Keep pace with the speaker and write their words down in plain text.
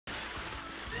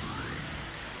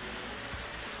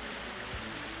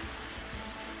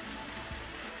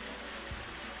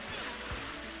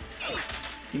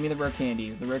Give me the rare candy.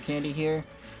 Is the rare candy here?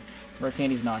 Rare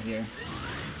candy's not here.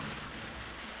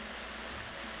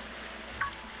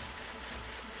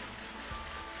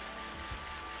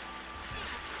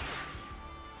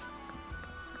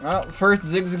 Well, first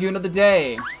Zigzagoon of the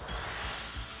day.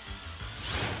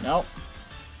 Nope.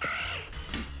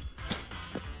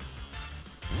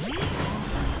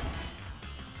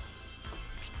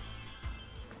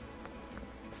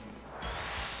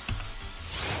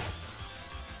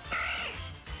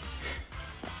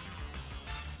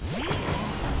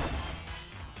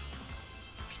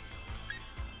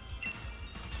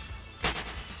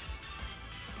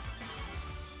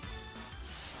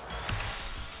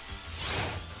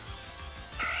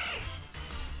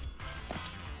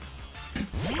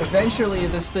 Eventually,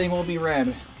 this thing will be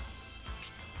red.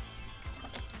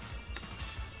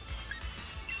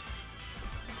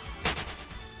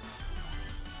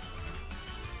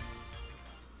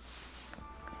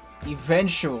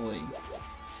 Eventually.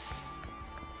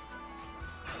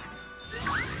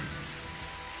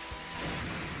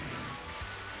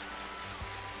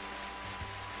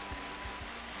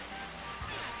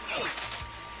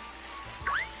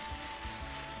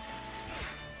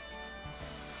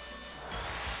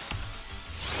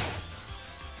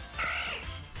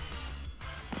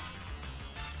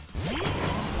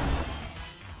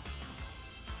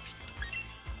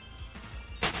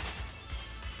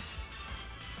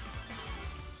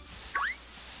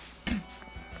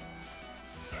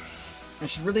 I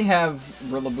should really have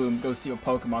Rillaboom go see a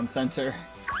Pokemon Center.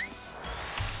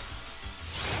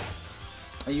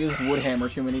 I used Woodhammer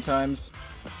too many times.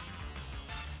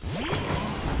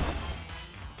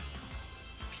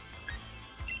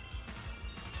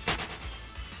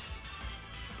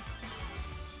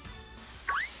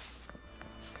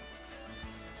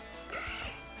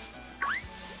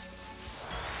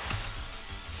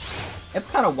 It's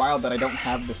kind of wild that I don't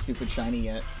have the stupid shiny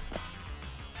yet.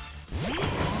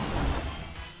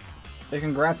 Hey,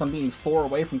 congrats on being 4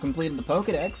 away from completing the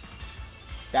Pokédex.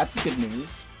 That's good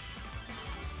news.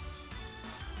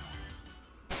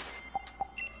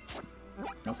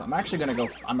 Also, I'm actually gonna go.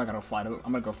 I'm not gonna fly to.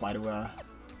 I'm gonna go fly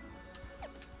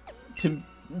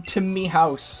to me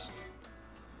house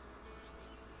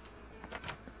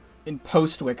in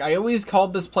Postwick. I always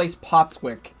called this place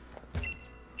Potswick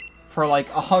for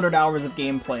like 100 hours of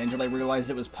gameplay until I realized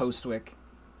it was Postwick.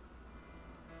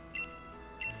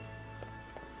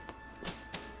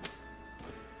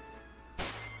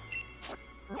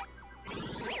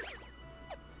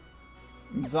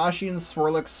 Zacian,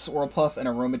 Swirlix, Swirlpuff, and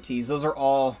Aromatisse. Those are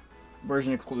all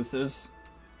version exclusives.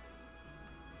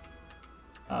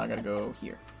 I gotta go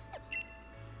here.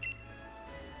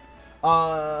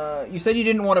 You said you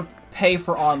didn't want to pay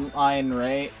for online,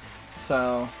 right?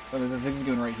 So, there's a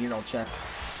Zigzagoon right here, I'll check.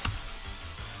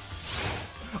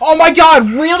 Oh my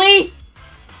god, really?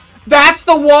 That's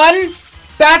the one?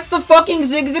 That's the fucking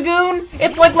Zigzagoon?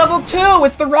 It's like level 2!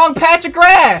 It's the wrong patch of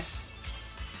grass!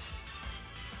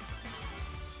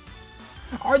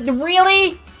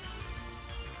 Really?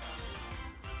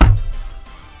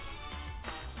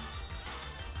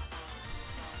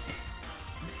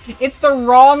 It's the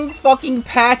wrong fucking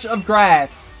patch of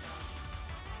grass.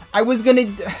 I was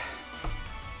gonna...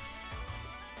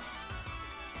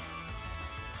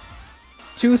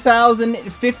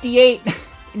 2,058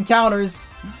 encounters.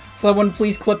 Someone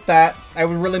please clip that. I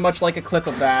would really much like a clip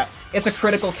of that. It's a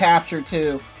critical capture,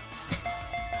 too.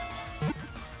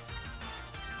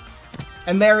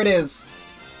 And there it is.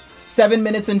 7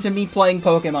 minutes into me playing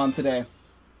Pokemon today.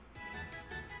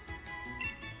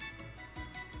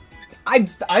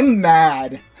 I'm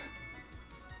mad.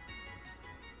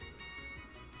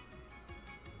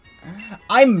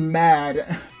 I'm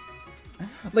mad.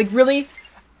 Like, really?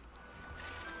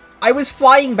 I was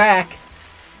flying back.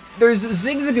 There's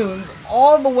Zigzagoons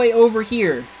all the way over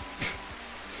here.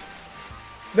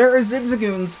 There are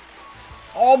Zigzagoons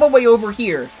all the way over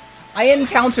here. I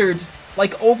encountered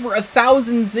like over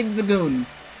 1,000 Zigzagoon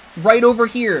right over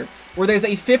here, where there's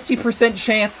a 50%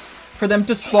 chance for them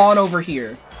to spawn over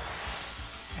here.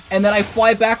 And then I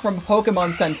fly back from a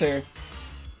Pokemon Center,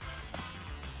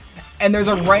 and there's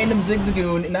a random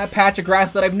Zigzagoon in that patch of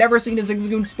grass that I've never seen a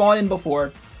Zigzagoon spawn in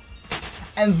before.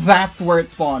 And that's where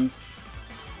it spawns.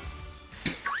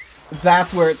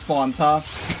 That's where it spawns, huh?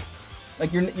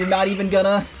 Like, you're not even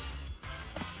gonna...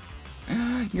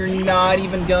 You're not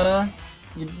even gonna...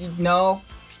 No.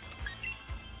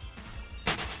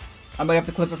 I might have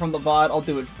to clip it from the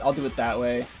VOD. I'll do it that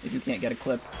way if you can't get a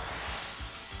clip.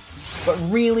 But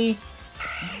really?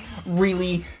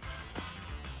 Really?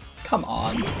 Come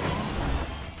on.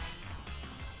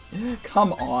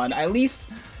 Come on. At least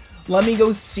let me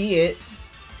go see it.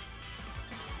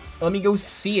 Let me go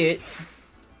see it.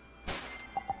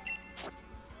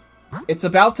 It's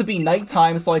about to be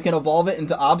nighttime, so I can evolve it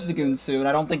into ZIGZAGOON soon.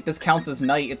 I don't think this counts as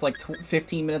night. It's like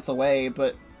 15 minutes away,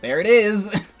 but there it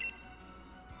is.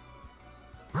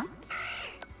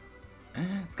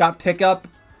 It's got pickup,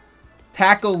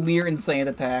 tackle, leer, and sand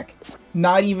attack.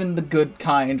 Not even the good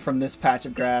kind from this patch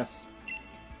of grass.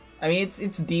 I mean,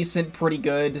 it's decent, pretty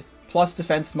good. Plus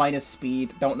defense minus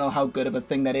speed. Don't know how good of a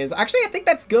thing that is. Actually, I think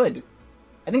that's good.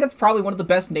 I think that's probably one of the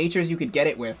best natures you could get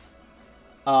it with.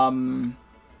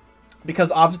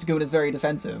 Because ZIGZAGOON is very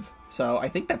defensive. So I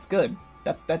think that's good.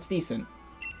 That's decent.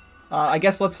 I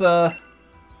guess let's, no,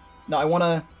 I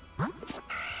want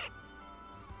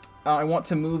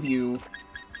to move you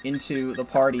into the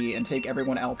party and take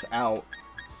everyone else out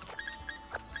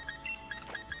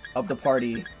of the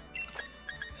party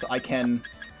so I can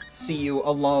see you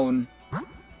alone.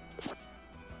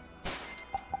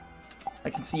 I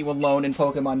can see you alone in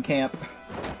Pokemon Camp.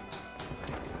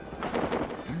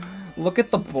 Look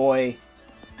at the boy.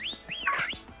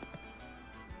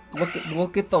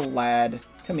 Look at the lad.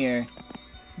 Come here.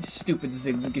 You stupid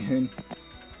ZIGZAGOON.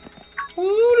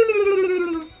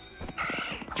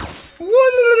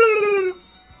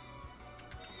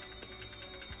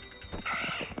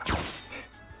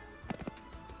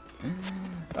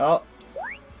 Oh,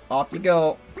 off you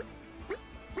go.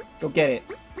 Go get it.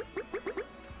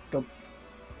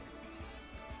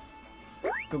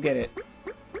 Go get it.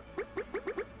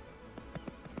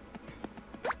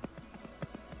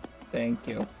 Thank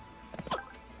you.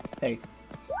 Hey,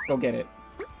 go get it.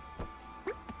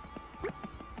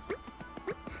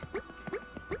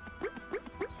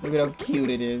 Look at how cute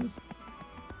it is.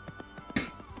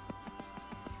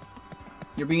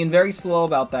 You're being very slow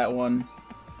about that one.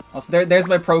 Also, there's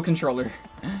my Pro Controller.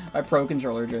 My Pro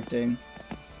Controller drifting.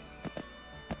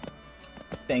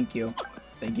 Thank you.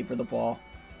 Thank you for the ball.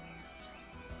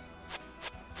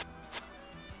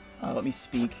 Let me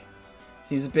speak.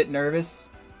 Seems a bit nervous.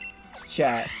 Let's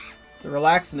chat. To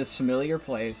relax in this familiar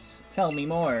place. Tell me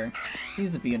more.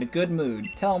 Seems to be in a good mood.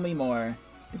 Tell me more.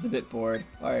 He's a bit bored.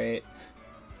 Alright.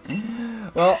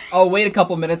 Well, I'll wait a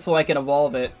couple minutes so I can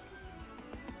evolve it.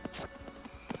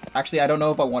 Actually, I don't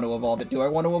know if I want to evolve it. Do I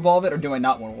want to evolve it, or do I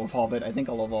not want to evolve it? I think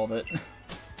I'll evolve it.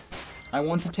 I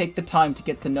want to take the time to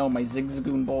get to know my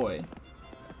ZIGZAGOON boy.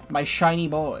 My shiny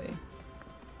boy.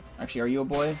 Actually, are you a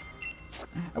boy?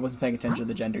 I wasn't paying attention to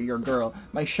the gender. You're a girl.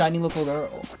 My shiny little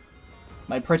girl.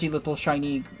 My pretty little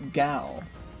shiny gal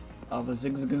of a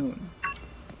ZIGZAGOON.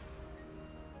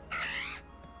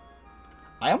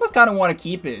 I almost kind of want to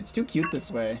keep it. It's too cute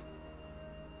this way.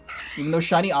 Even though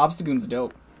shiny ZIGZAGOON's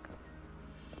dope.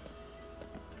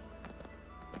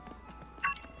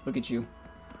 Look at you.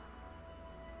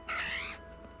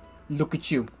 Look at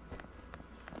you.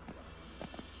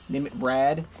 Name it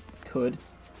Brad. Could.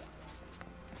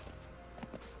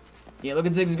 Yeah, look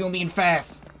at ZIGZAGOON being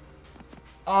fast.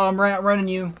 Oh, I'm running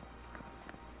you.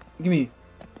 Give me.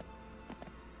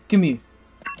 Give me.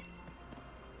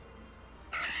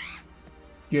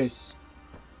 Yes.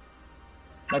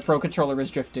 My Pro Controller is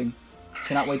drifting.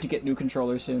 Cannot wait to get new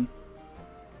controllers soon.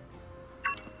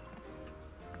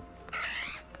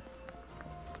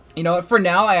 You know what, for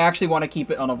now, I actually want to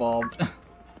keep it unevolved.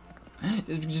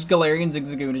 Just Galarian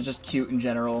ZIGZAGOON is just cute in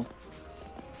general.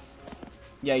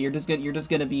 Yeah, you're just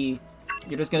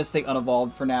gonna stay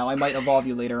unevolved for now. I might evolve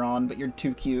you later on, but you're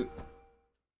too cute.